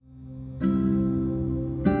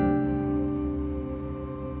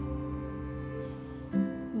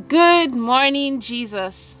Good morning,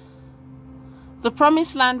 Jesus. The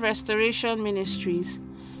Promised Land Restoration Ministries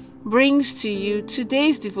brings to you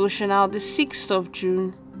today's devotional, the 6th of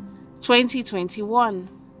June, 2021.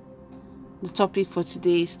 The topic for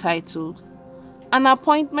today is titled, An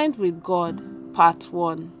Appointment with God, Part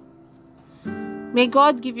 1. May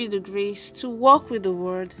God give you the grace to walk with the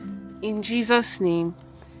Word. In Jesus' name,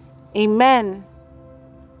 Amen.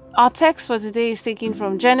 Our text for today is taken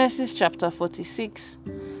from Genesis chapter 46,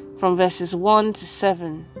 from verses 1 to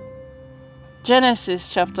 7. Genesis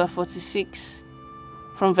chapter 46,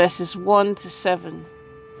 from verses 1 to 7.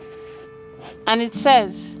 And it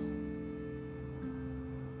says,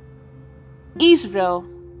 Israel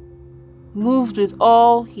moved with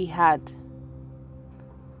all he had.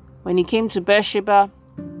 When he came to Beersheba,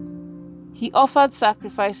 he offered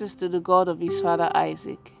sacrifices to the God of his father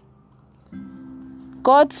Isaac.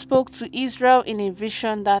 God spoke to Israel in a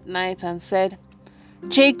vision that night and said,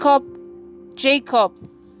 Jacob, Jacob.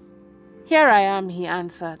 Here I am, he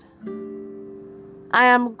answered. I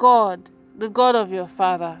am God, the God of your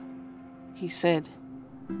father, he said.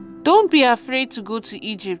 Don't be afraid to go to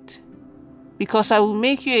Egypt, because I will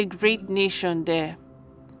make you a great nation there.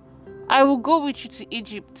 I will go with you to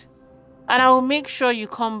Egypt, and I will make sure you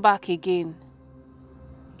come back again.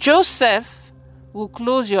 Joseph will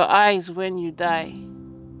close your eyes when you die.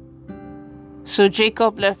 So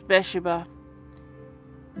Jacob left Beersheba.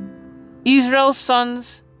 Israel's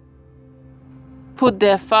sons put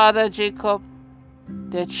their father Jacob,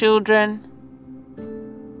 their children,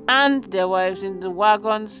 and their wives in the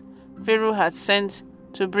wagons Pharaoh had sent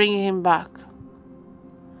to bring him back.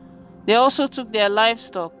 They also took their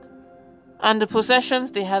livestock and the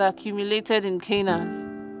possessions they had accumulated in Canaan.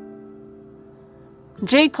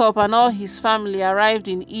 Jacob and all his family arrived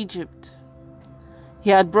in Egypt.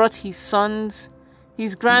 He had brought his sons,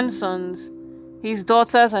 his grandsons, his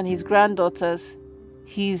daughters and his granddaughters,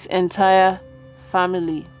 his entire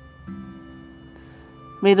family.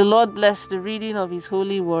 May the Lord bless the reading of his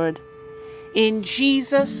holy word. In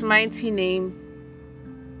Jesus' mighty name,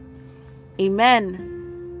 Amen.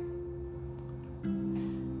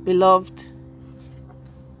 Beloved,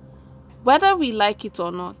 whether we like it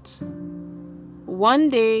or not, one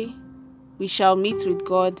day we shall meet with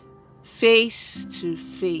God face to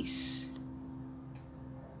face.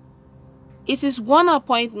 It is one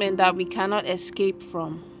appointment that we cannot escape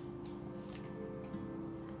from.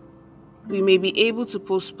 We may be able to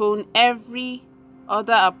postpone every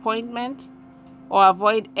other appointment or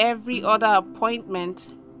avoid every other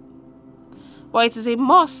appointment, but it is a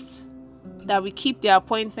must that we keep the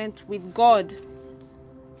appointment with God.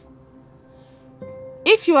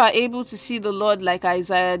 If you are able to see the Lord like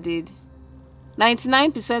Isaiah did,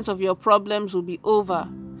 99% of your problems will be over,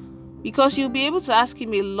 because you'll be able to ask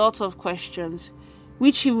him a lot of questions,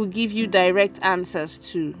 which he will give you direct answers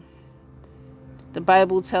to. The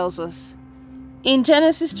Bible tells us in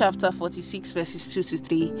Genesis chapter 46 verses 2 to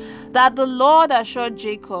 3 that the Lord assured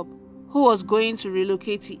Jacob, who was going to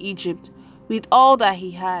relocate to Egypt, with all that he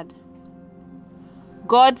had.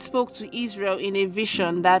 God spoke to Israel in a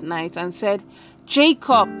vision that night and said,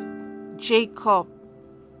 Jacob, Jacob.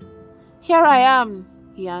 Here I am,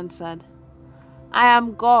 he answered. I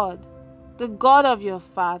am God, the God of your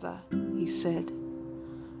father, he said.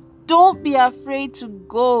 Don't be afraid to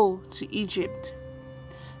go to Egypt,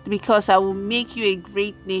 because I will make you a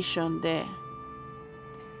great nation there.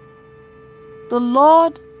 The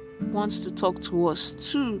Lord wants to talk to us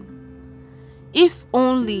too, if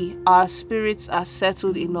only our spirits are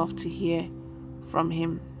settled enough to hear from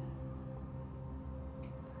him.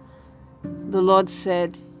 The Lord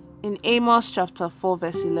said in Amos chapter 4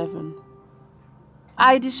 verse 11,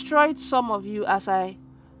 I destroyed some of you as I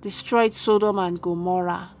destroyed Sodom and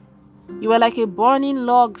Gomorrah. You were like a burning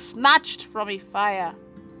log snatched from a fire,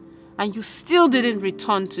 and you still didn't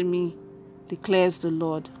return to me, declares the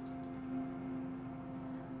Lord.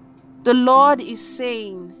 The Lord is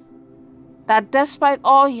saying that despite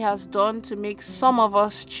all he has done to make some of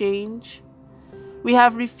us change, we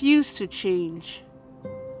have refused to change.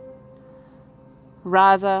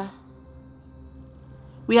 Rather,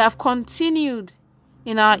 we have continued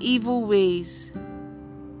in our evil ways.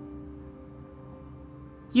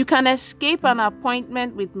 You can escape an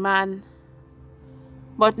appointment with man,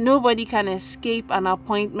 but nobody can escape an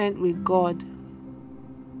appointment with God.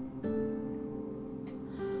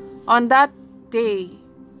 On that day,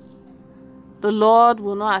 the Lord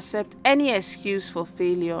will not accept any excuse for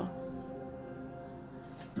failure.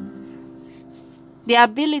 The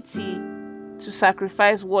ability to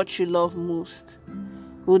sacrifice what you love most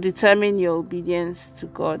will determine your obedience to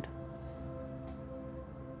God.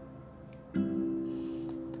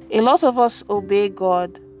 A lot of us obey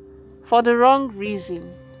God for the wrong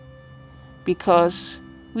reason, because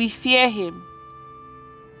we fear Him.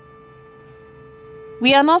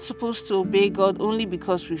 We are not supposed to obey God only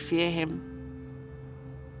because we fear Him.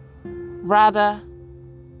 Rather,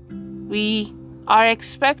 we are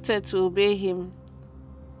expected to obey Him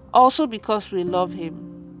also because we love Him.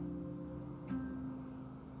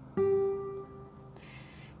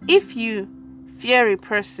 If you fear a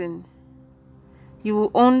person, you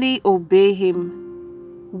will only obey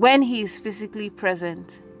him when he is physically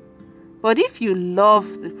present. But if you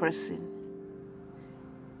love the person,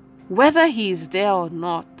 whether he is there or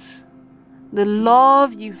not, the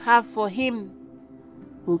love you have for him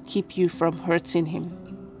will keep you from hurting him.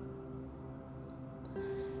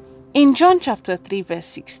 In John chapter 3 verse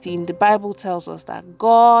 16, the Bible tells us that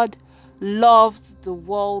God loved the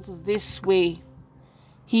world this way.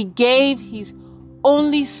 He gave His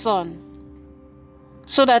only Son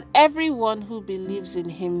so that everyone who believes in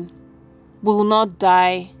Him will not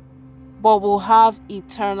die, but will have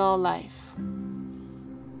eternal life.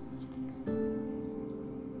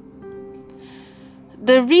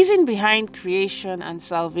 The reason behind creation and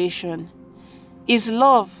salvation is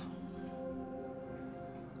love.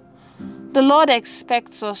 The Lord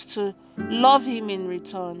expects us to love Him in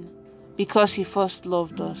return because He first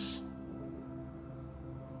loved us.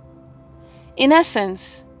 In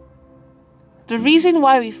essence, the reason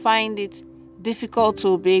why we find it difficult to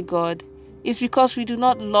obey God is because we do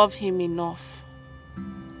not love Him enough.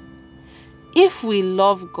 If we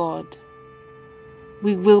love God,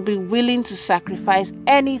 we will be willing to sacrifice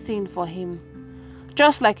anything for Him,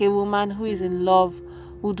 just like a woman who is in love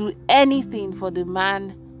will do anything for the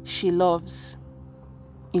man she loves.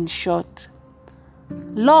 In short,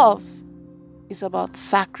 love is about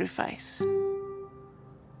sacrifice.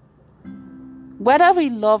 Whether we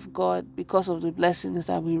love God because of the blessings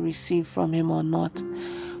that we receive from Him or not,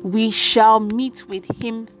 we shall meet with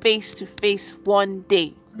Him face to face one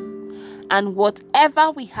day. And whatever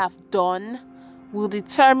we have done will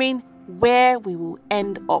determine where we will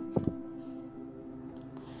end up.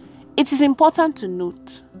 It is important to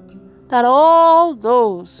note that all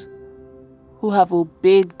those who have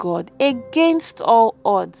obeyed God against all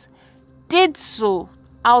odds did so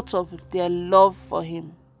out of their love for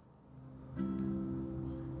Him.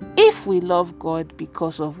 If we love God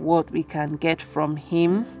because of what we can get from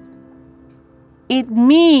Him, it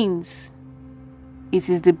means it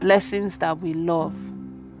is the blessings that we love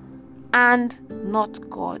and not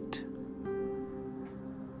God.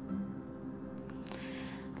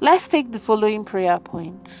 Let's take the following prayer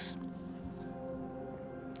points.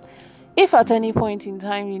 If at any point in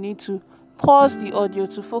time you need to pause the audio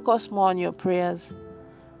to focus more on your prayers,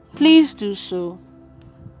 please do so.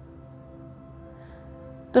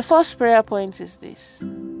 The first prayer point is this: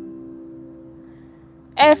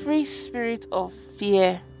 every spirit of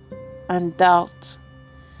fear and doubt,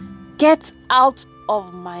 get out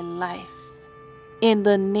of my life in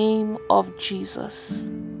the name of Jesus.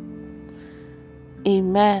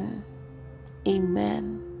 Amen.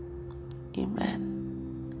 Amen. Amen.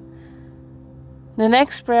 The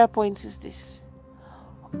next prayer point is this: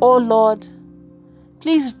 oh Lord,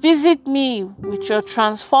 please visit me with your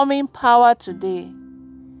transforming power today.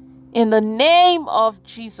 In the name of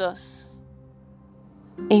Jesus.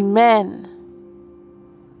 Amen.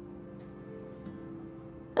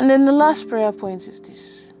 And then the last prayer point is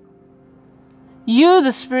this: you,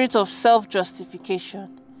 the spirit of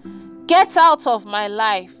self-justification, get out of my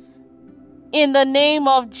life in the name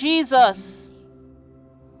of Jesus.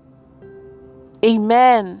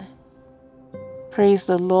 Amen. Praise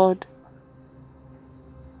the Lord.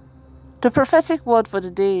 The prophetic word for the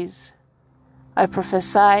day is: I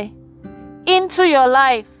prophesy into your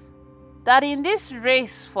life that in this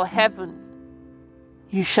race for heaven,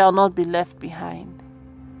 you shall not be left behind,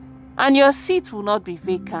 and your seat will not be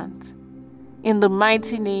vacant, in the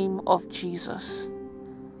mighty name of Jesus.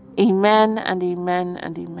 Amen and amen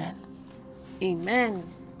and amen. Amen.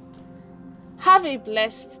 Have a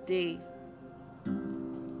blessed day.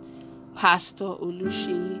 Pastor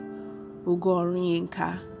Oluseyi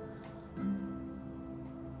Ogorinka.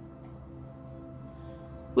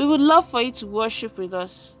 We would love for you to worship with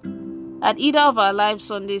us at either of our live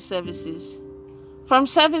Sunday services from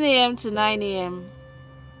 7 a.m. to 9 a.m.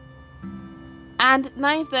 and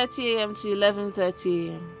 9:30 a.m. to 11:30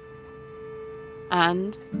 a.m.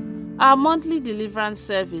 and our monthly deliverance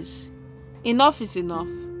service, Enough is Enough,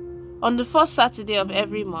 on the first Saturday of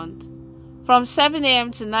every month from 7 a.m.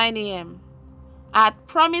 to 9 a.m. at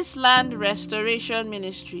Promised Land Restoration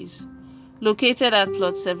Ministries, located at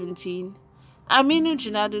Plot 17, Aminu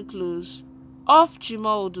Jinadu Close, off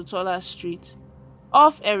Jimoh Odutola Street,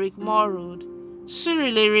 off Eric Moore Road,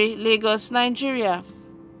 Surulere, Lagos, Nigeria.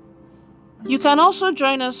 You can also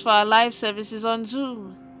join us for our live services on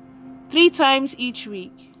Zoom 3 times each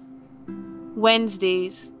week.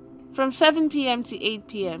 Wednesdays from 7 p.m. to 8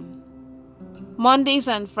 p.m. Mondays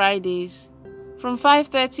and Fridays from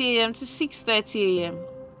 5:30 a.m. to 6:30 a.m.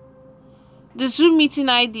 The Zoom meeting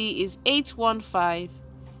ID is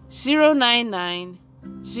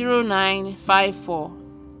 815-099-0954.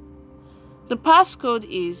 The passcode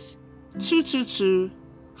is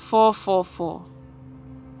 222444.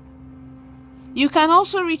 You can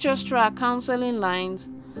also reach us through our counseling lines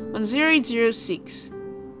on 006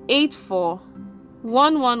 84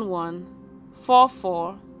 111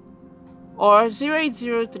 44 or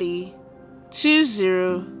 0803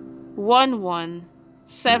 2011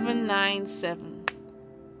 797,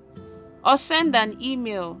 or send an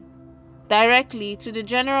email directly to the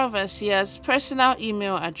General Overseer's personal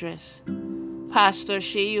email address,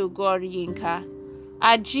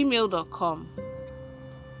 pastorsheyiogoriyinka@gmail.com.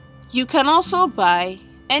 You can also buy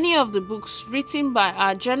any of the books written by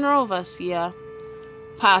our General Overseer,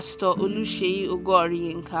 Pastor Oluseyi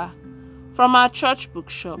Ogoriyinka, from our church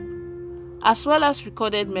bookshop, as well as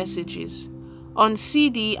recorded messages on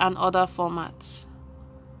CD and other formats.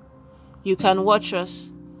 You can watch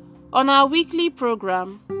us on our weekly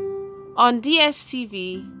program on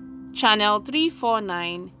DSTV channel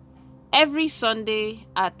 349 every Sunday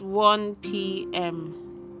at 1 p.m.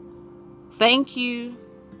 Thank you.